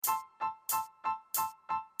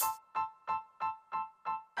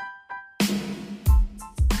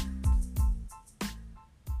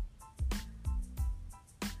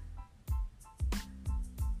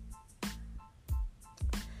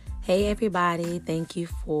Hey everybody, thank you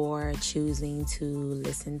for choosing to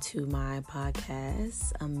listen to my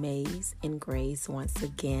podcast, Amaze and Grace, once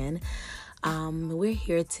again. We're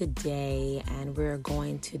here today and we're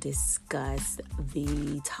going to discuss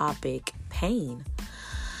the topic pain.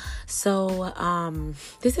 So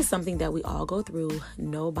this is something that we all go through.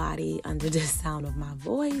 Nobody under the sound of my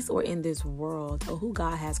voice or in this world or who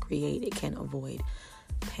God has created can avoid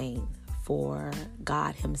pain. For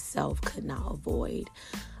God himself could not avoid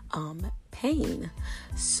pain.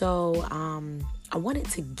 So I wanted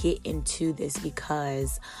to get into this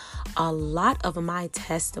because a lot of my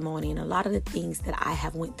testimony and a lot of the things that I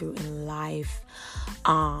have went through in life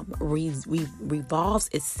revolves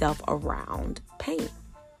itself around pain.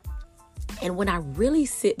 And when I really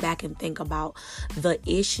sit back and think about the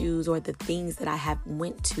issues or the things that I have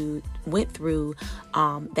went through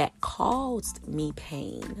that caused me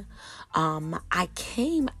pain, I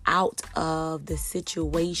came out of the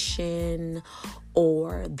situation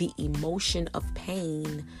or the emotion of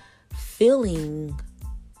pain feeling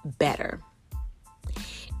better.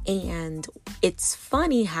 And it's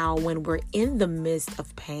funny how when we're in the midst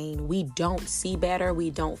of pain, we don't see better, we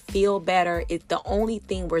don't feel better. It's the only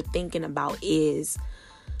thing we're thinking about is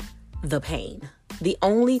the pain. The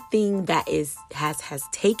only thing that has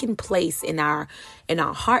taken place in our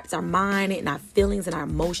hearts, our mind, and our feelings and our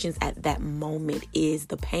emotions at that moment is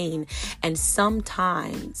the pain. And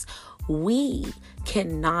sometimes we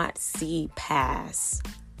cannot see past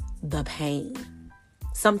the pain.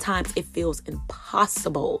 Sometimes it feels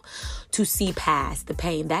impossible to see past the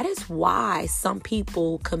pain. That is why some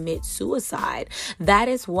people commit suicide. That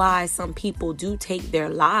is why some people do take their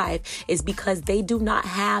life, is because they do not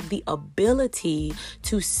have the ability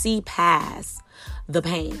to see past the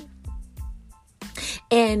pain.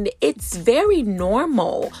 And it's very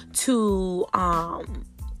normal to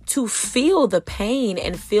feel the pain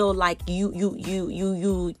and feel like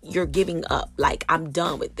you're giving up, like I'm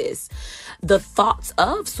done with this. The thoughts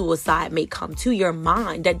of suicide may come to your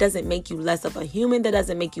mind. That doesn't make you less of a human. That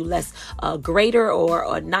doesn't make you less greater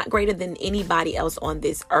or not greater than anybody else on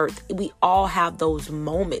this earth. We all have those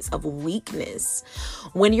moments of weakness.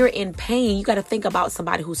 When you're in pain, you got to think about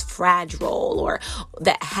somebody who's fragile or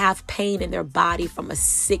that have pain in their body from a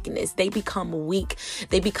sickness. They become weak.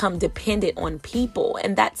 They become dependent on people.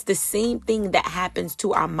 And that's the same thing that happens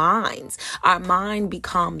to our minds. Our mind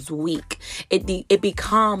becomes weak. It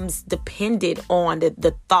becomes dependent on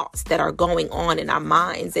the thoughts that are going on in our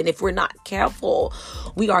minds. And if we're not careful,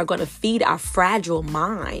 we are going to feed our fragile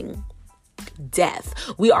mind death.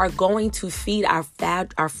 We are going to feed our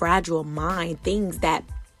fragile mind things that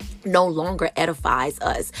no longer edifies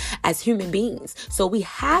us as human beings. So we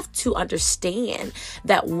have to understand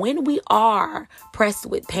that when we are pressed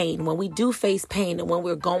with pain, when we do face pain and when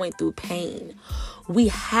we're going through pain, we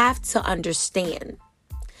have to understand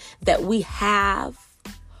that we have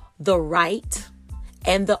the right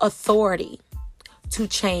and the authority to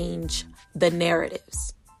change the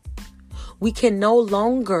narratives. We can no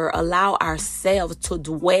longer allow ourselves to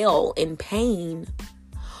dwell in pain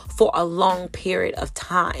for a long period of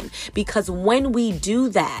time, because when we do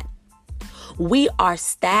that, we are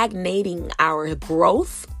stagnating our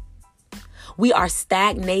growth. We are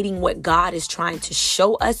stagnating what God is trying to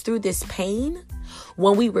show us through this pain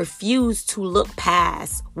when we refuse to look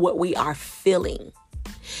past what we are feeling.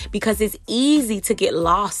 Because it's easy to get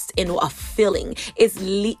lost in a feeling. It's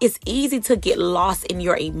easy to get lost in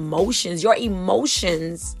your emotions. Your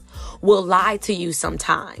emotions will lie to you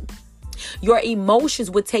sometime. Your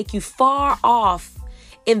emotions would take you far off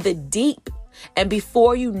in the deep. And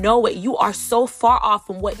before you know it, you are so far off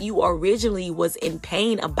from what you originally was in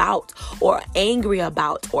pain about or angry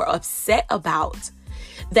about or upset about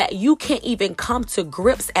that you can't even come to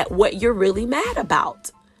grips at what you're really mad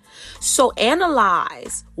about. So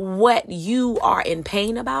analyze what you are in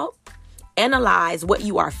pain about. Analyze what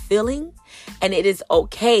you are feeling. And it is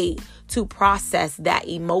okay to process that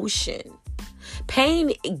emotion.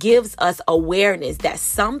 Pain gives us awareness that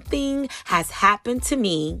something has happened to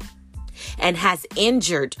me and has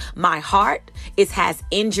injured my heart. It has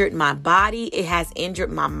injured my body. It has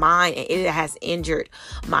injured my mind. And it has injured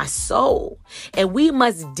my soul. And we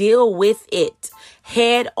must deal with it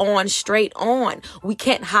head on, straight on. We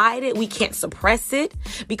can't hide it. We can't suppress it,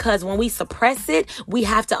 because when we suppress it, we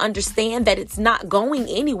have to understand that it's not going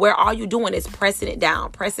anywhere. All you're doing is pressing it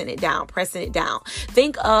down, pressing it down, pressing it down.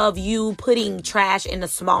 Think of you putting trash in a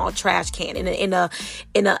small trash can in a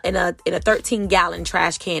 13-gallon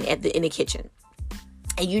trash can in the kitchen.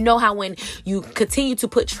 And you know how when you continue to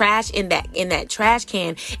put trash in that trash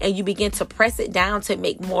can and you begin to press it down to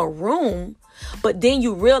make more room, but then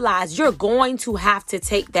you realize you're going to have to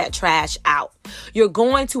take that trash out. You're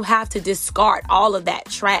going to have to discard all of that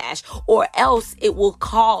trash, or else it will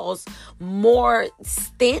cause more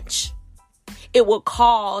stench. It will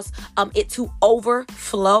cause it to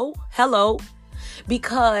overflow. Hello.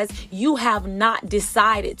 Because you have not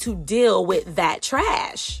decided to deal with that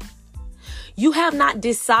trash. You have not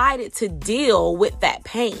decided to deal with that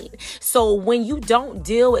pain. So when you don't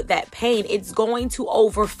deal with that pain, it's going to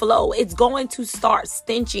overflow. It's going to start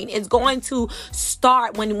stenching. It's going to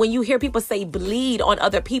start when you hear people say bleed on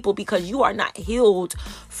other people because you are not healed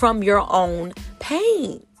from your own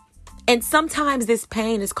pain. And sometimes this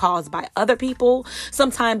pain is caused by other people.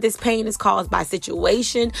 Sometimes this pain is caused by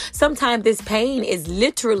situation. Sometimes this pain is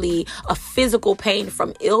literally a physical pain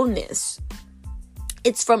from illness.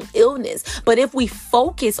 It's from illness. But if we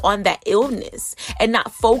focus on that illness and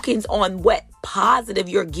not focus on what positive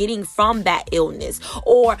you're getting from that illness,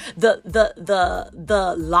 or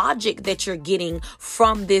the logic that you're getting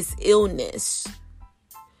from this illness,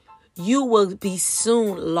 you will be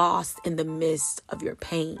soon lost in the midst of your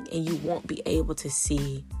pain and you won't be able to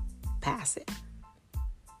see past it.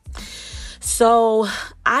 So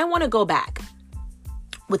I want to go back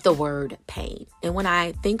with the word pain. And when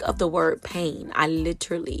I think of the word pain, I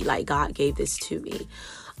literally, like, God gave this to me.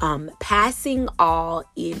 Passing all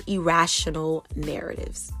in irrational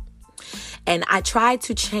narratives. And I tried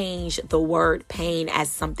to change the word pain as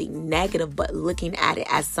something negative, but looking at it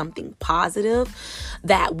as something positive,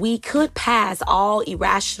 that we could pass all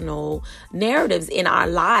irrational narratives in our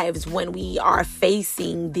lives when we are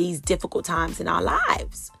facing these difficult times in our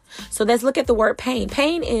lives. So let's look at the word pain.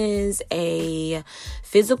 Pain is a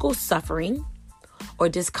physical suffering or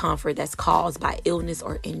discomfort that's caused by illness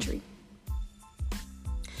or injury.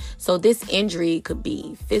 So this injury could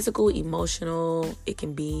be physical, emotional, it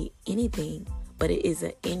can be anything, but it is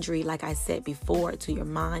an injury, like I said before, to your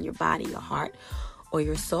mind, your body, your heart, or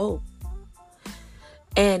your soul.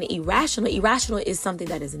 And irrational is something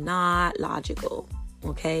that is not logical,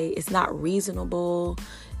 okay? It's not reasonable.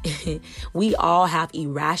 We all have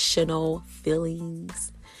irrational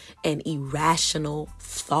feelings and irrational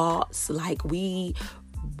thoughts. Like, we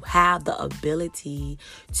have the ability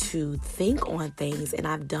to think on things, and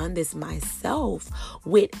I've done this myself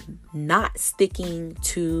with not sticking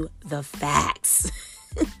to the facts.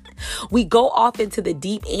 We go off into the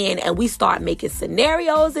deep end and we start making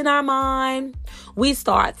scenarios in our mind. We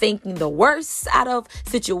start thinking the worst out of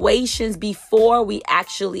situations before we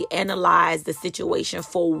actually analyze the situation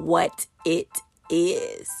for what it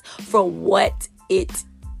is.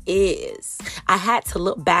 I had to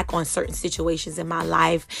look back on certain situations in my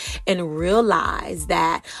life and realize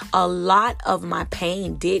that a lot of my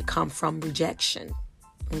pain did come from rejection.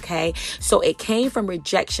 Okay, so it came from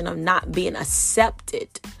rejection of not being accepted,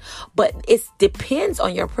 but it depends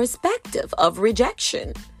on your perspective of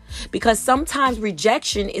rejection, because sometimes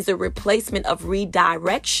rejection is a replacement of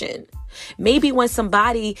redirection. Maybe when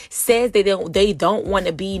somebody says they don't want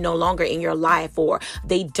to be no longer in your life, or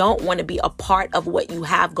they don't want to be a part of what you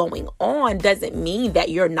have going on, doesn't mean that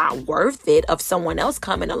you're not worth it of someone else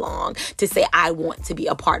coming along to say, I want to be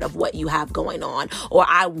a part of what you have going on, or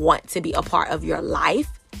I want to be a part of your life.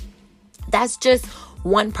 That's just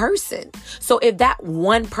one person. So if that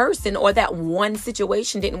one person or that one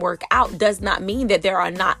situation didn't work out, does not mean that there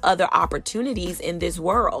are not other opportunities in this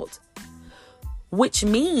world. Which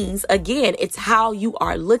means, again, it's how you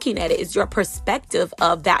are looking at it. It's your perspective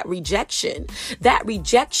of that rejection. That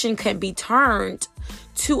rejection can be turned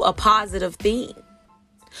to a positive thing.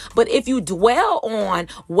 But if you dwell on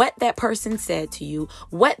what that person said to you,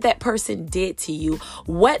 what that person did to you,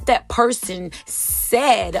 what that person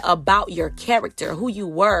said about your character, who you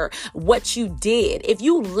were, what you did, if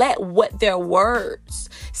you let what their words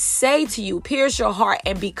say to you pierce your heart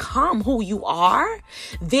and become who you are,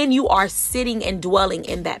 then you are sitting and dwelling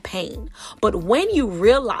in that pain. But when you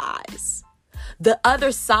realize the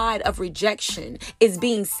other side of rejection is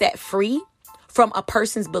being set free from a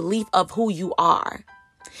person's belief of who you are,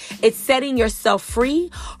 it's setting yourself free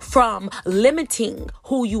from limiting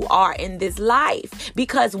who you are in this life.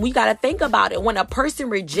 Because we got to think about it. When a person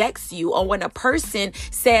rejects you, or when a person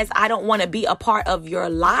says, I don't want to be a part of your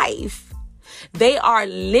life, they are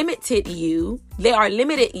limited you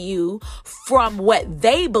from what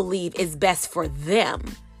they believe is best for them.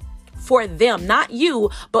 For them, not you,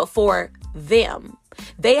 but for them.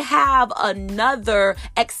 They have another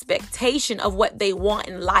expectation of what they want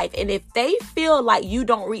in life. And if they feel like you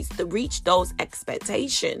don't reach those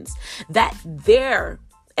expectations, that's their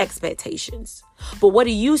expectations. But what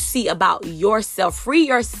do you see about yourself? Free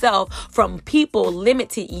yourself from people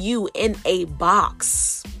limiting you in a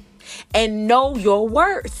box. And know your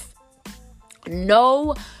worth.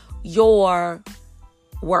 Know your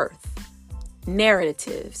worth.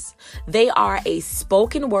 Narratives. They are a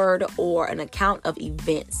spoken word or an account of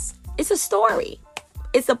events. It's a story.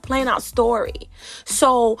 It's a plain out story.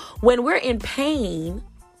 So when we're in pain,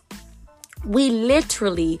 we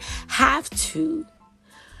literally have to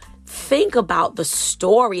think about the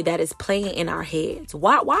story that is playing in our heads.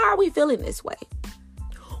 Why are we feeling this way?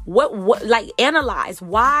 Analyze,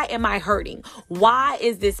 why am I hurting? Why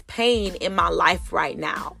is this pain in my life right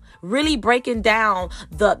now? Really breaking down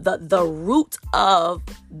the root of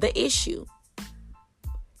the issue.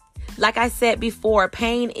 Like I said before,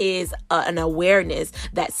 pain is an awareness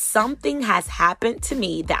that something has happened to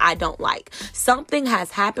me that I don't like. Something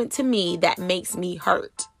has happened to me that makes me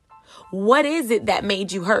hurt. What is it that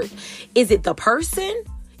made you hurt? Is it the person?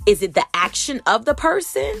 Is it the action of the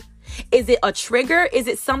person? Is it a trigger? Is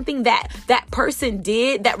it something that person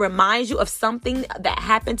did that reminds you of something that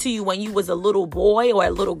happened to you when you was a little boy or a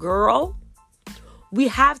little girl? We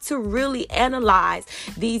have to really analyze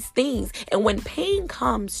these things. And when pain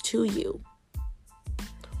comes to you,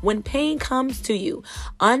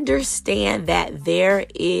 understand that there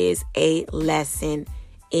is a lesson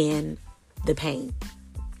in the pain.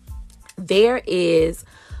 There is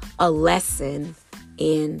a lesson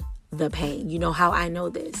in the pain. You know how I know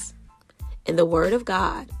this? In the Word of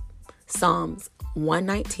God, Psalms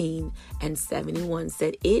 119:71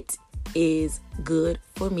 said, "It is good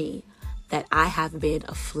for me that I have been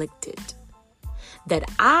afflicted, that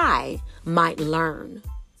I might learn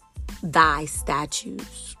thy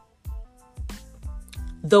statutes."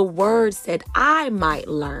 The word said, I might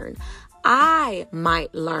learn. I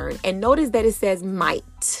might learn. And notice that it says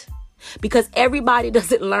might, because everybody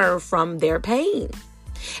doesn't learn from their pain.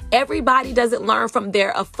 Everybody doesn't learn from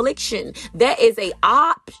their affliction. There is an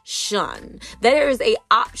option. There is an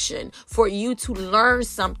option for you to learn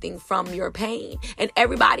something from your pain. And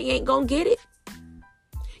everybody ain't gonna get it.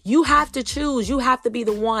 You have to choose. You have to be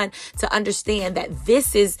the one to understand that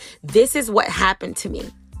this is what happened to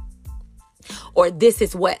me. Or this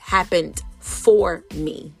is what happened for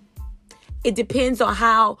me. It depends on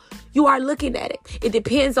how you are looking at it. It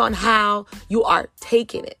depends on how you are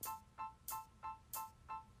taking it.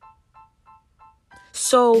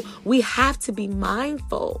 So we have to be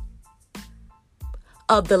mindful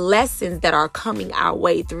of the lessons that are coming our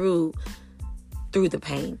way through the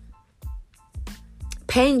pain.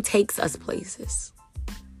 Pain takes us places.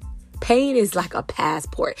 Pain is like a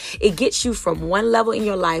passport. It gets you from one level in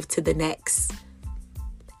your life to the next.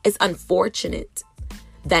 It's unfortunate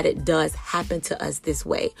that it does happen to us this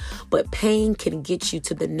way, but pain can get you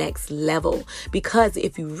to the next level, because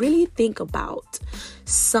if you really think about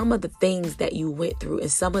some of the things that you went through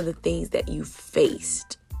and some of the things that you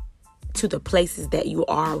faced to the places that you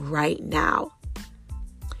are right now,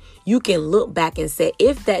 you can look back and say,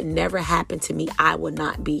 if that never happened to me, I would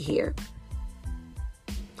not be here.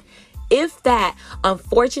 If that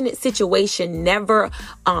unfortunate situation never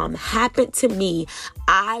happened to me,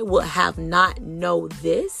 I would have not known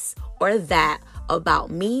this or that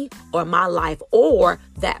about me or my life or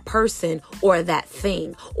that person or that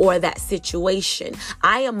thing or that situation.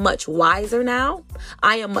 I am much wiser now.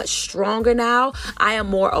 I am much stronger now. I am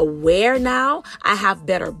more aware now. I have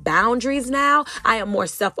better boundaries now. I am more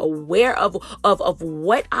self-aware of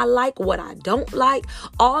what I like, what I don't like.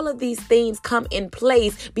 All of these things come in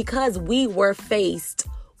place because we were faced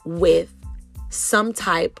with some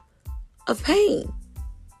type of pain.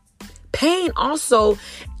 Pain also,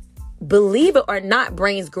 believe it or not,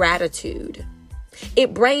 brings gratitude.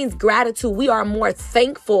 It brings gratitude. We are more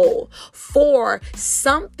thankful for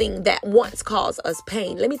something that once caused us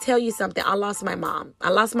pain. Let me tell you something. I lost my mom.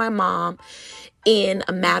 In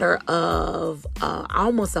a matter of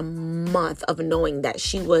almost a month of knowing that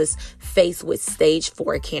she was faced with stage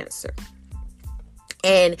 4 cancer.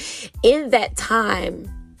 And in that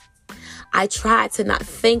time, I tried to not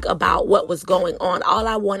think about what was going on. All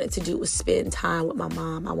I wanted to do was spend time with my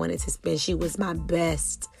mom. She was my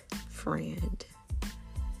best friend.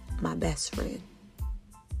 My best friend.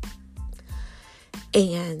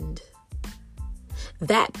 And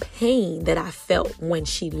that pain that I felt when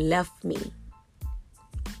she left me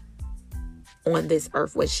on this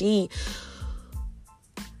earth, when she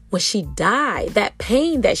died, that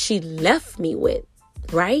pain that she left me with,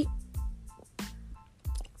 right?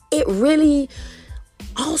 It really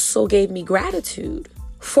also gave me gratitude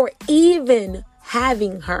for even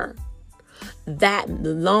having her that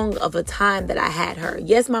long of a time that I had her.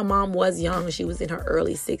 Yes, my mom was young. She was in her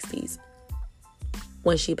early 60s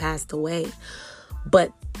when she passed away.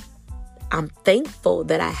 But I'm thankful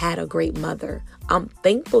that I had a great mother. I'm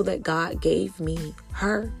thankful that God gave me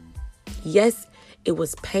her. Yes, it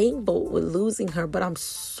was painful with losing her, but I'm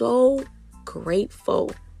so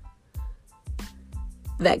grateful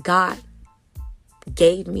that God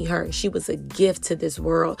gave me her. She was a gift to this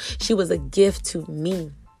world. She was a gift to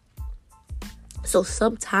me. So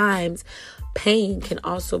sometimes pain can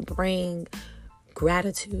also bring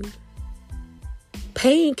gratitude.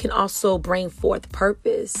 Pain can also bring forth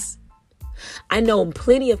purpose. I know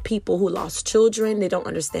plenty of people who lost children. They don't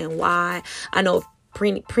understand why. I know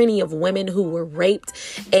plenty of women who were raped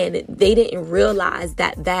and they didn't realize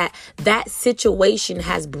that situation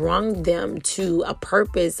has brought them to a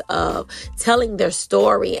purpose of telling their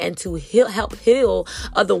story and to help heal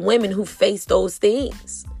other women who face those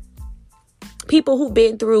things. People who've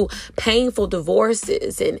been through painful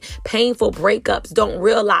divorces and painful breakups don't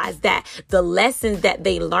realize that the lessons that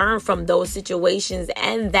they learn from those situations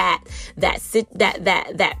and that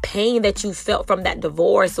pain that you felt from that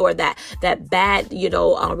divorce or that bad,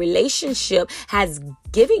 relationship has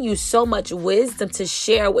given you so much wisdom to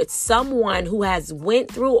share with someone who has went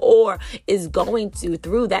through or is going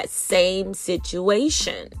through that same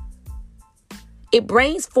situation. It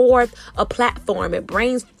brings forth a platform. It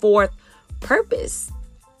brings forth purpose.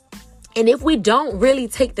 And if we don't really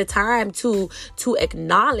take the time to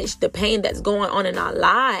acknowledge the pain that's going on in our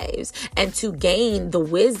lives and to gain the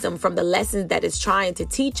wisdom from the lessons that it's trying to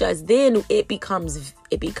teach us, then it becomes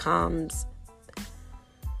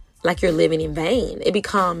like you're living in vain. It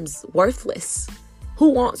becomes worthless. Who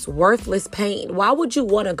wants worthless pain? Why would you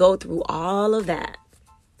want to go through all of that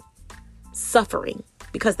suffering?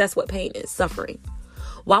 Because that's what pain is, suffering.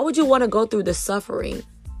 Why would you want to go through the suffering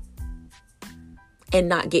and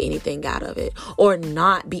not get anything out of it, or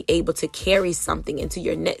not be able to carry something into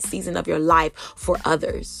your next season of your life for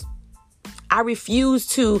others? I refuse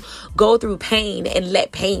to go through pain and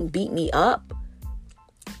let pain beat me up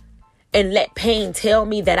and let pain tell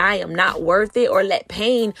me that I am not worth it, or let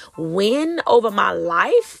pain win over my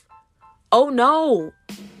life. Oh no,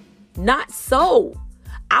 not so.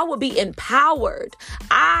 I will be empowered.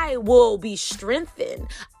 I will be strengthened.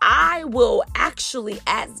 I will actually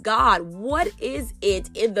ask God, what is it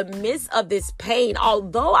in the midst of this pain?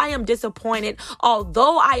 Although I am disappointed,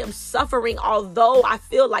 although I am suffering, although I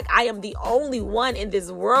feel like I am the only one in this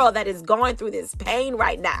world that is going through this pain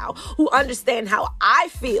right now, who understand how I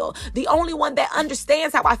feel. The only one that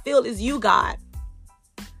understands how I feel is you, God.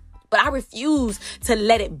 But I refuse to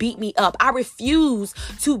let it beat me up. I refuse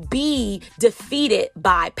to be defeated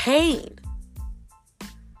by pain.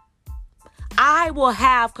 I will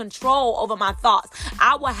have control over my thoughts.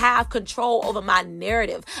 I will have control over my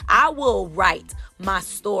narrative. I will write my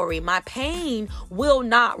story. My pain will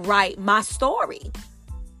not write my story.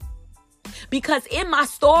 Because in my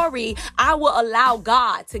story, I will allow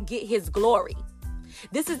God to get his glory.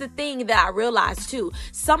 This is the thing that I realized too.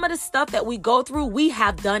 Some of the stuff that we go through, we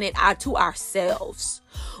have done it to ourselves.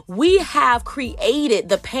 We have created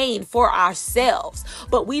the pain for ourselves,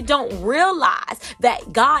 but we don't realize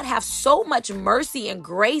that God has so much mercy and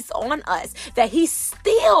grace on us that he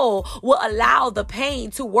still will allow the pain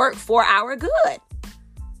to work for our good.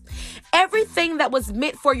 Everything that was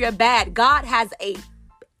meant for your bad, God has a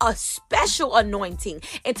special anointing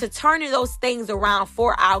into turning those things around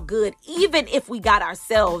for our good, even if we got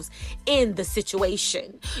ourselves in the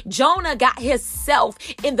situation. Jonah got himself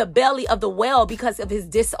in the belly of the whale because of his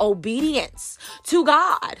disobedience to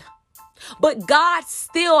God. But God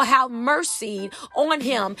still had mercy on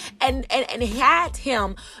him and had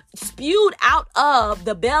him spewed out of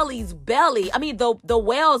the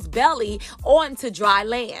whale's belly onto dry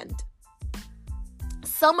land.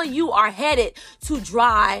 Some of you are headed to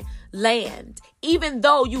dry land, even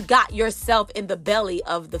though you got yourself in the belly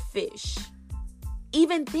of the fish.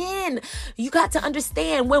 Even then, you got to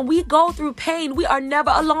understand, when we go through pain, we are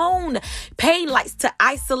never alone. Pain likes to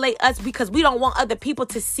isolate us because we don't want other people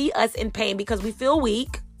to see us in pain because we feel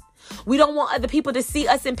weak. We don't want other people to see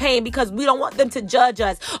us in pain because we don't want them to judge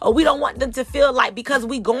us, or we don't want them to feel like because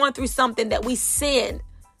we going through something that we sin.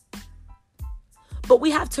 But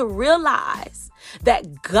we have to realize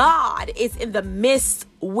that God is in the midst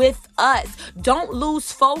with us. Don't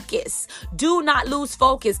lose focus. Do not lose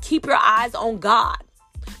focus. Keep your eyes on God.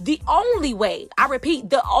 The only way, I repeat,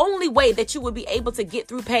 the only way that you will be able to get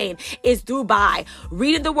through pain is by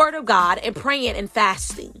reading the word of God and praying and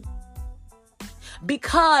fasting.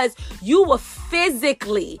 Because you will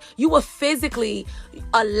physically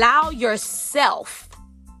allow yourself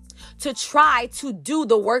to try to do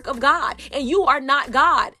the work of God. And you are not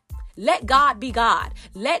God. Let God be God.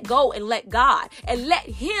 Let go and let God, and let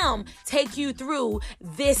him take you through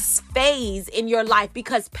this phase in your life,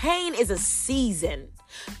 because pain is a season.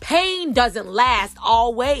 Pain doesn't last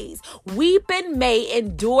always. Weeping may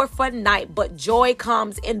endure for a night, but joy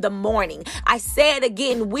comes in the morning. I say it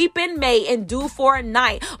again. Weeping may endure for a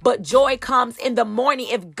night, but joy comes in the morning.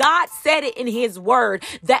 If God said it in his word,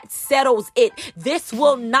 that settles it. This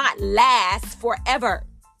will not last forever.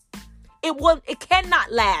 It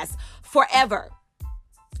cannot last forever.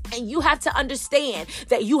 And you have to understand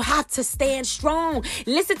that you have to stand strong.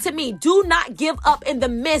 Listen to me. Do not give up in the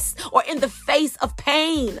midst or in the face of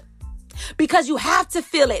pain, because you have to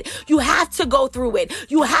feel it. You have to go through it.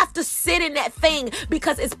 You have to sit in that thing,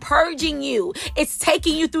 because it's purging you. It's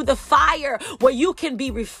taking you through the fire where you can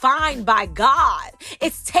be refined by God.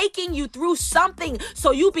 It's taking you through something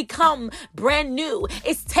so you become brand new.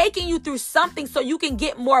 It's taking you through something so you can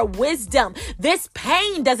get more wisdom. This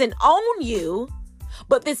pain doesn't own you,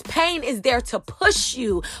 but this pain is there to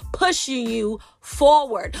pushing you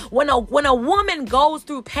forward. When a woman goes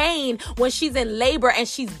through pain, when she's in labor and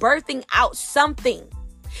she's birthing out something,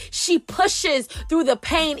 she pushes through the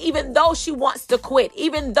pain, even though she wants to quit,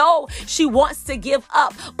 even though she wants to give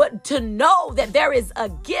up, but to know that there is a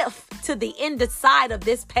gift to the inside of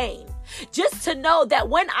this pain. Just to know that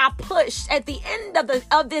when I push, at the end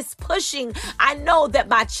of this pushing, I know that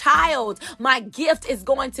my gift is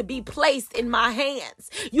going to be placed in my hands.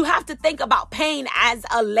 You have to think about pain as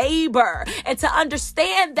a labor, and to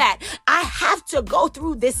understand that I have to go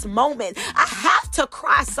through this moment. I have to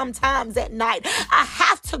cry sometimes at night. I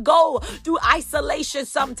have to go through isolation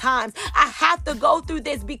sometimes. I have to go through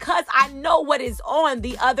this because I know what is on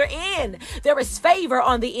the other end. There is favor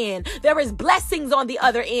on the end. There is blessings on the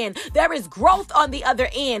other end. There is growth on the other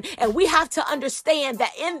end. And we have to understand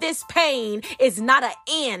that in this pain is not an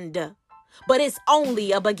end, but it's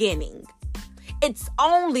only a beginning. It's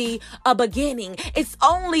only a beginning. It's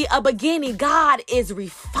only a beginning. God is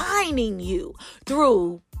refining you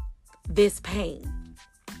through this pain.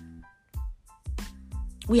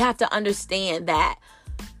 We have to understand that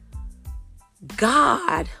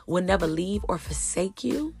God will never leave or forsake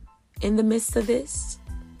you in the midst of this.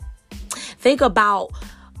 Think about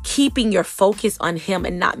keeping your focus on him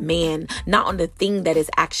and not man, not on the thing that is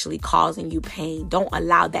actually causing you pain. Don't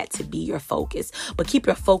allow that to be your focus, but keep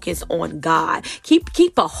your focus on God.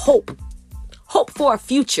 Keep a hope for a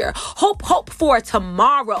future, hope for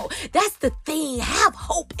tomorrow. That's the thing. Have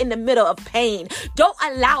hope in the middle of pain. Don't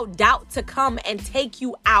allow doubt to come and take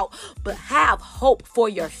you out, but have hope for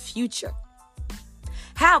your future.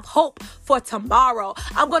 Have hope for tomorrow.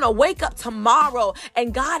 I'm going to wake up tomorrow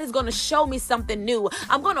and God is going to show me something new.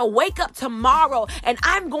 I'm going to wake up tomorrow and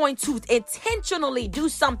I'm going to intentionally do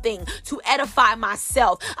something to edify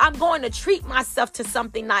myself. I'm going to treat myself to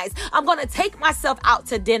something nice. I'm going to take myself out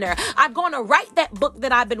to dinner. I'm going to write that book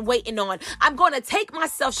that I've been waiting on. I'm going to take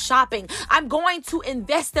myself shopping. I'm going to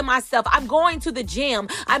invest in myself. I'm going to the gym.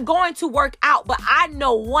 I'm going to work out. But I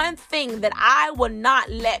know one thing, that I will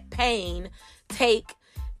not let pain take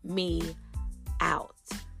me out.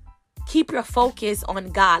 Keep your focus on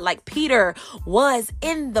God. Like Peter was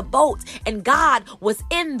in the boat and God was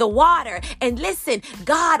in the water. And listen,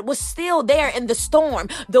 God was still there in the storm.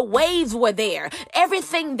 The waves were there.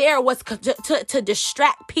 Everything there was to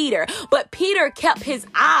distract Peter. But Peter kept his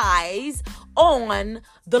eyes on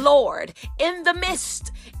the Lord. In the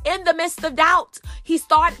midst of doubt, he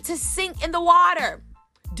started to sink in the water.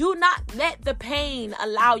 Do not let the pain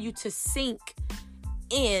allow you to sink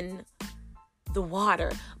in the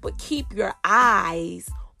water, but keep your eyes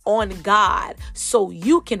on God so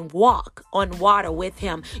you can walk on water with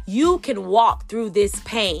him. You can walk through this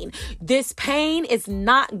pain. This pain is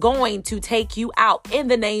not going to take you out in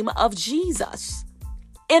the name of Jesus.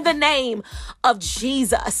 In the name of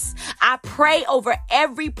Jesus, I pray over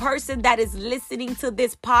every person that is listening to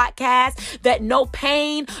this podcast that no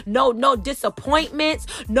pain, no disappointments,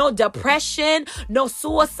 no depression, no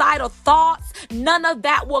suicidal thoughts, none of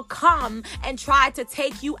that will come and try to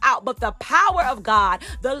take you out. But the power of God,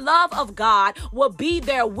 the love of God will be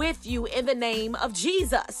there with you in the name of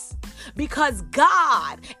Jesus, because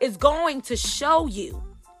God is going to show you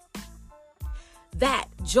that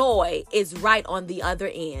joy is right on the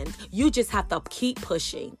other end. You just have to keep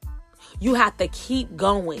pushing. You have to keep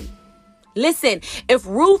going. Listen, if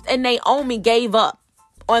Ruth and Naomi gave up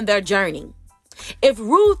on their journey, if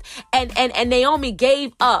Ruth and Naomi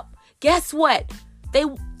gave up, guess what?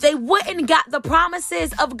 they wouldn't got the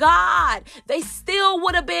promises of God. They still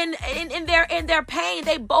would have been in their pain.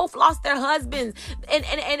 They both lost their husbands.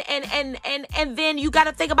 And then you got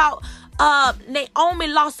to think about Naomi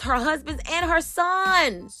lost her husbands and her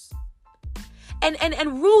sons.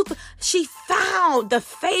 And Ruth, she found the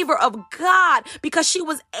favor of God because she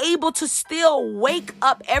was able to still wake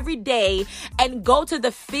up every day and go to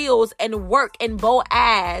the fields and work in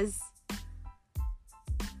Boaz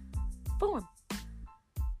farm.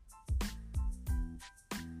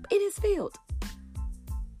 In his field.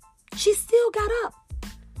 She still got up.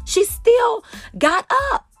 She still got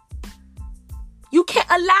up. You can't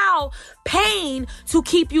allow pain to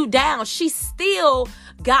keep you down. She still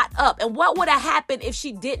got up. And what would have happened if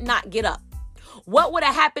she did not get up? What would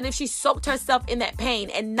have happened if she soaked herself in that pain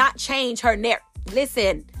and not change her narrative?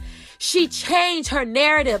 Listen, she changed her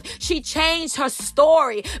narrative. She changed her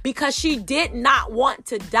story because she did not want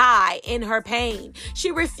to die in her pain.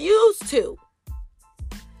 She refused to.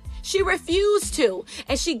 She refused to.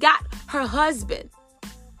 And she got her husband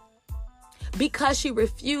because she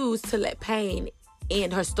refused to let pain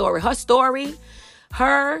end her story. Her story,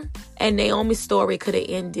 her and Naomi's story could have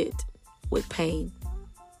ended with pain.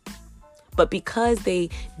 But because they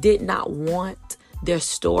did not want their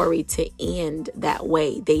story to end that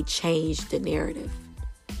way, they changed the narrative.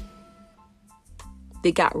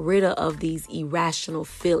 They got rid of these irrational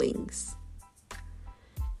feelings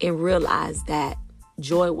and realized that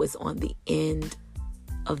joy was on the end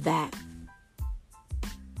of that.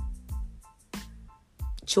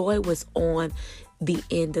 Joy was on the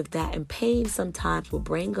end of that. And pain sometimes will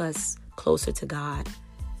bring us closer to God.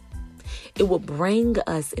 It will bring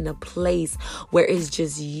us in a place where it's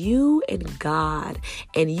just you and God,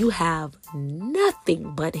 and you have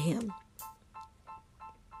nothing but Him.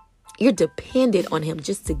 You're dependent on Him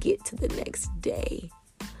just to get to the next day.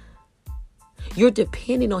 You're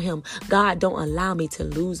depending on Him. God, don't allow me to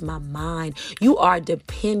lose my mind. You are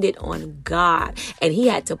dependent on God, and He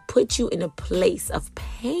had to put you in a place of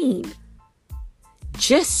pain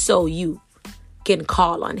just so you can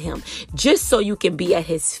call on Him, just so you can be at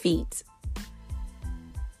His feet.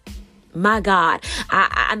 My God,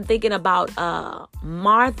 I'm thinking about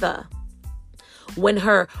Martha when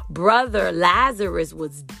her brother Lazarus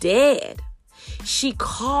was dead. She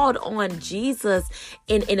called on Jesus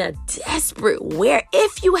in a desperate way.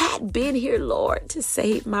 If you had been here, Lord, to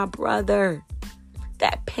save my brother.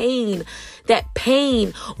 That pain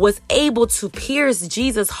was able to pierce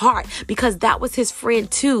Jesus' heart because that was his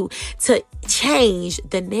friend too, to change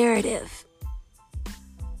the narrative.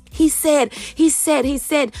 He said,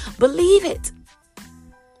 believe it.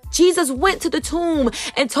 Jesus went to the tomb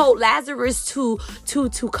and told Lazarus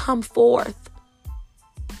to come forth.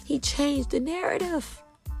 He changed the narrative.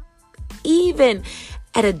 Even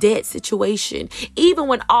at a dead situation, even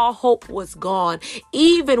when all hope was gone,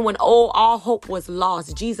 even when all hope was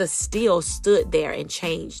lost, Jesus still stood there and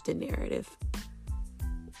changed the narrative.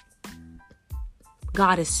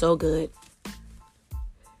 God is so good.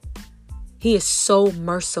 He is so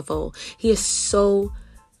merciful. He is so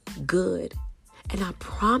good. And I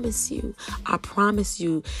promise you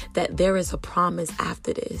that there is a promise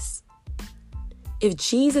after this. If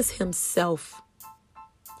Jesus Himself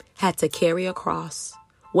had to carry a cross,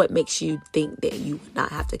 what makes you think that you would not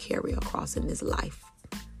have to carry a cross in this life?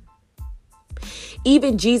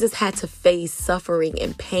 Even Jesus had to face suffering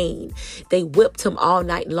and pain. They whipped Him all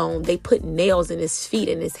night long. They put nails in His feet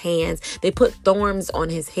and His hands. They put thorns on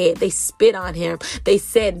His head. They spit on Him. They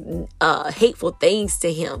said hateful things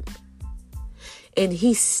to Him. And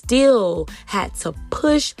He still had to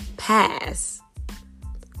push past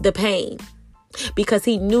the pain because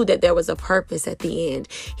He knew that there was a purpose at the end.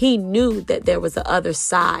 He knew that there was the other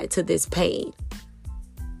side to this pain.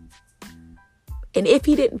 And if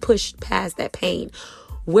He didn't push past that pain,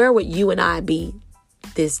 where would you and I be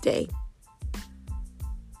this day?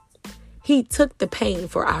 He took the pain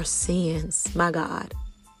for our sins, my God.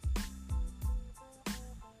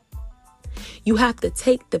 You have to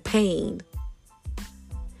take the pain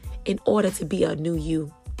in order to be a new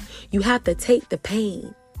you. You have to take the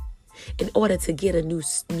pain in order to get a new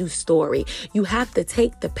story. You have to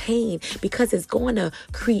take the pain because it's going to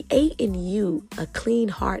create in you a clean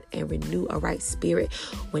heart and renew a right spirit.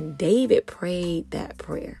 When David prayed that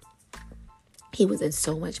prayer, he was in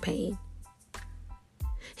so much pain.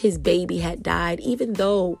 His baby had died, even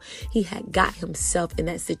though he had got himself in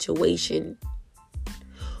that situation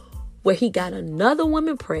where he got another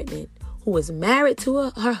woman pregnant who was married to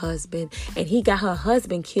her husband, and he got her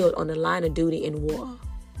husband killed on the line of duty in war.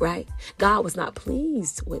 Right? God was not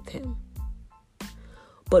pleased with him.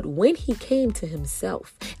 But when he came to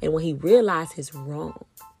himself and when he realized his wrong,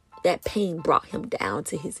 That pain brought him down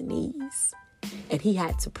to his knees. And he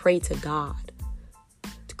had to pray to God.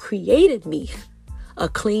 Created me a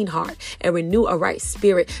clean heart and renew a right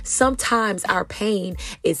spirit. Sometimes our pain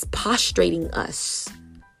is postrating us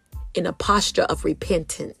in a posture of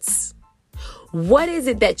repentance. What is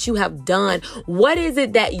it that you have done? What is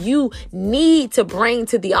it that you need to bring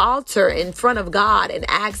to the altar in front of God and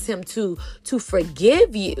ask him to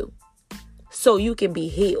forgive you so you can be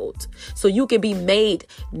healed, so you can be made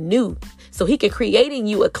new, so he can create in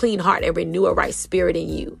you a clean heart and renew a right spirit in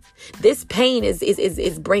you. This pain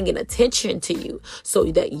is bringing attention to you so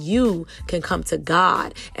that you can come to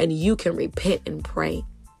God and you can repent and pray.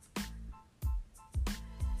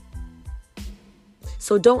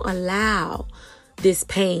 So don't allow this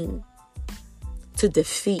pain to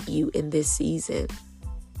defeat you in this season.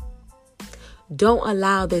 Don't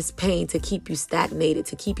allow this pain to keep you stagnated,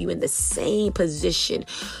 to keep you in the same position,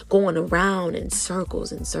 going around in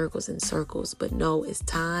circles and circles and circles. But no, it's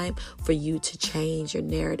time for you to change your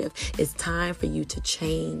narrative. It's time for you to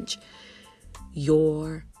change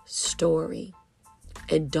your story.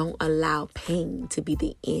 And don't allow pain to be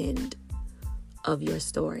the end of your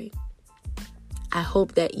story. I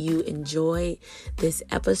hope that you enjoyed this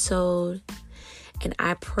episode. And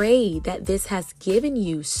I pray that this has given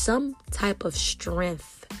you some type of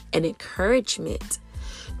strength and encouragement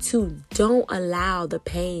to don't allow the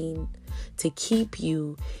pain to keep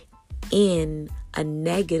you in a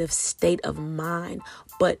negative state of mind.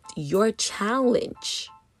 But your challenge,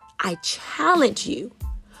 I challenge you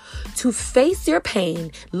to face your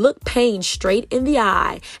pain, look pain straight in the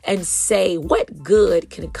eye and say, what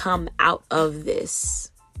good can come out of this?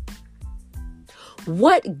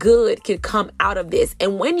 What good can come out of this?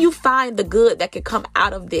 And when you find the good that can come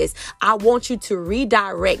out of this, I want you to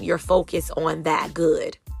redirect your focus on that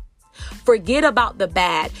good. Forget about the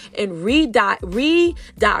bad and redirect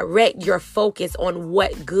your focus on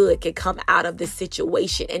what good can come out of this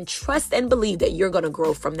situation, and trust and believe that you're going to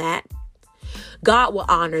grow from that. God will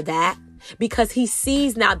honor that, because he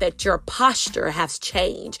sees now that your posture has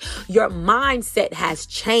changed. Your mindset has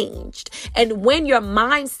changed. And when your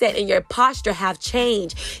mindset and your posture have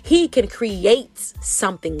changed, he can create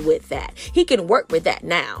something with that. He can work with that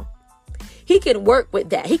now. He can work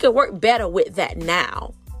with that. He can work better with that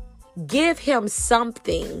now. Give him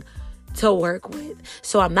something to work with.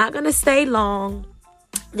 So I'm not going to stay long.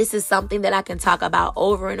 This is something that I can talk about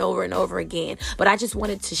over and over and over again. But I just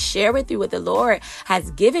wanted to share with you what the Lord has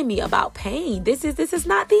given me about pain. This is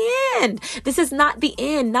not the end. This is not the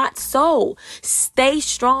end. Not so. Stay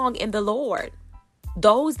strong in the Lord.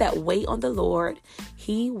 Those that wait on the Lord,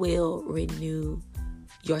 he will renew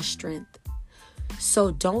your strength.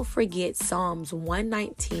 So don't forget, Psalms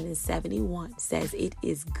 119:71 says, it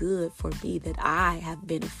is good for me that I have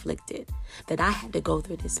been afflicted, that I had to go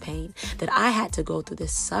through this pain, that I had to go through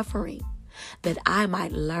this suffering, that I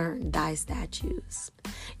might learn thy statutes.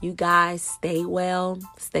 You guys stay well,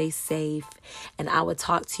 stay safe, and I will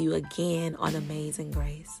talk to you again on Amazing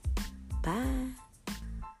Grace. Bye.